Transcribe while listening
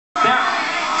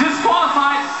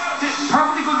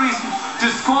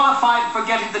for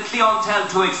getting the clientele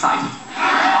too excited.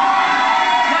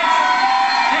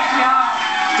 Next we have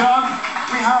Doug.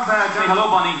 We have Say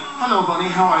hello, Bunny. Hello, Bunny.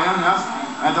 How are you? Yes.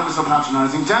 That was so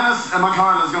patronising. Dennis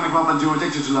McCardle is going to come up and do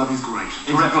Addicted to Love. He's great.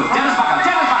 Terrific. Dennis McCardle.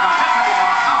 Dennis McCardle. Let's have you,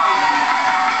 Dennis. How are you?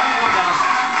 How are you doing, Dennis?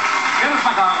 Dennis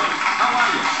McCardle. How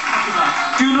are you? Not too bad.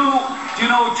 Do you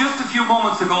know, just a few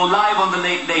moments ago, live on the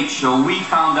Late Late Show, we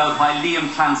found out why Liam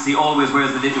Clancy always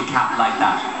wears a little cap like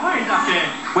that. Why is that there?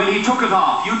 Well, he took it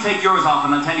off. You take yours off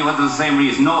and I'll tell you whether it's the same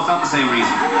reason. No, it's not the same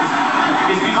reason.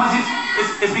 It's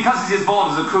because he's as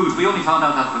bald as a coot. We only found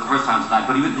out that for the first time tonight,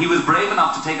 but he was brave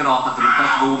enough to take it off at the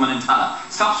request of a woman in Tala.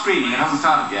 Stop screaming, it hasn't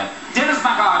started yet. Dennis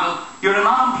McCardle, you're an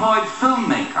unemployed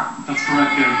filmmaker. That's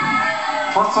correct,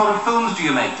 yeah. What sort of films do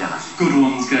you make, Dennis? Good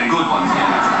ones, guys. Good ones,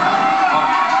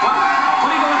 yeah. What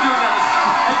are you going to do, Dennis?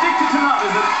 Addicted to Love,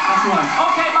 is it? That's right.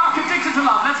 Okay, Mark, Addicted to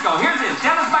Love. Let's go. Here's it.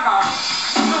 Dennis McCardle,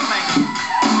 filmmaker.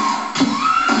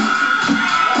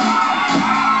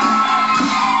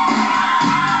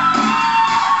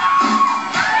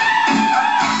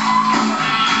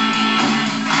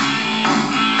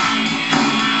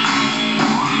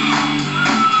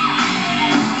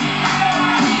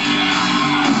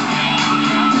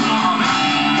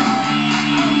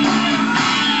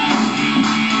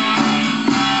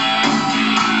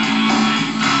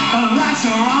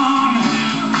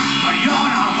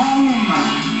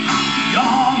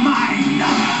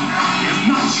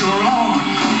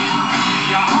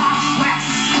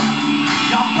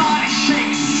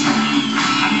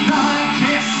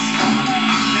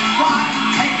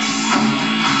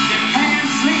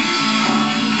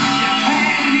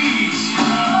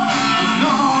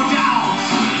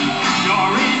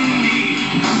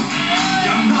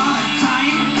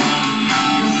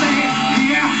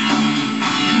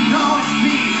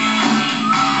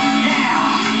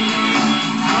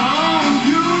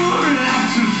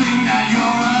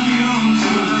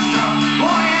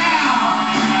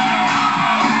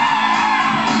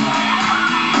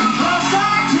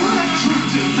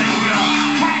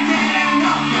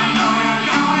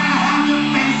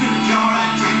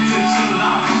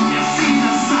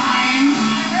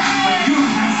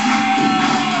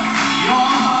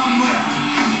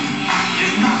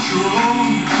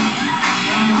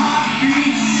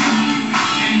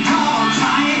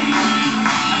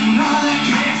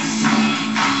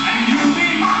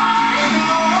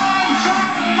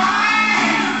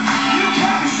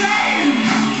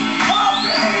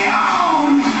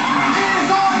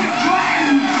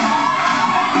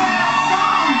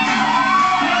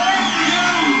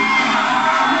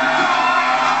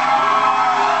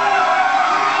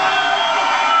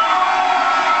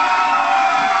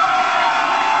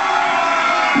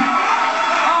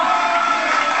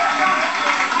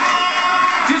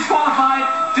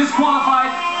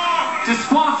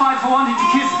 Disqualified for wanting to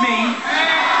kiss me.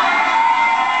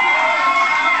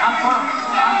 And for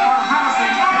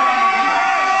harassing.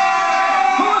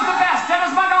 Who was the best?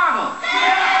 Dennis McCardle.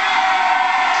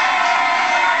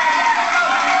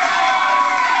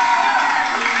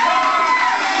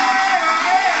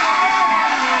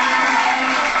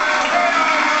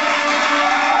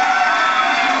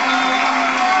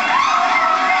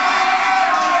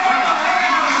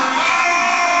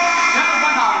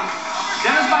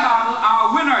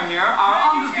 Here, our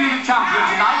undisputed champion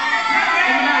tonight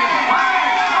in the American. What?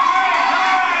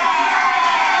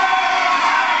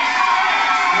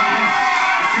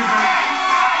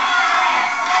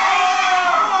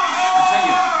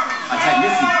 I tell you,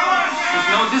 listen,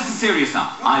 no, this is serious now.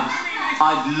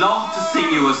 I'd love to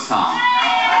sing you a song.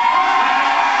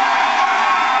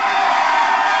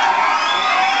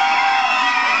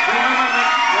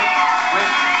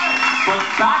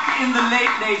 Back in the Late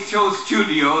Late Show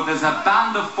studio, there's a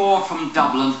band of 4 from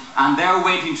Dublin, and they're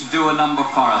waiting to do a number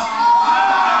for us.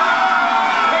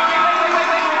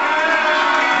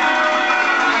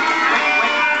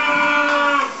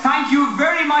 Thank you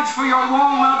very much for your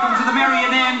warm welcome to the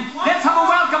Marion Inn. Let's have a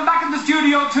welcome back in the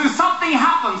studio to Something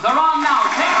Happens. They're on now.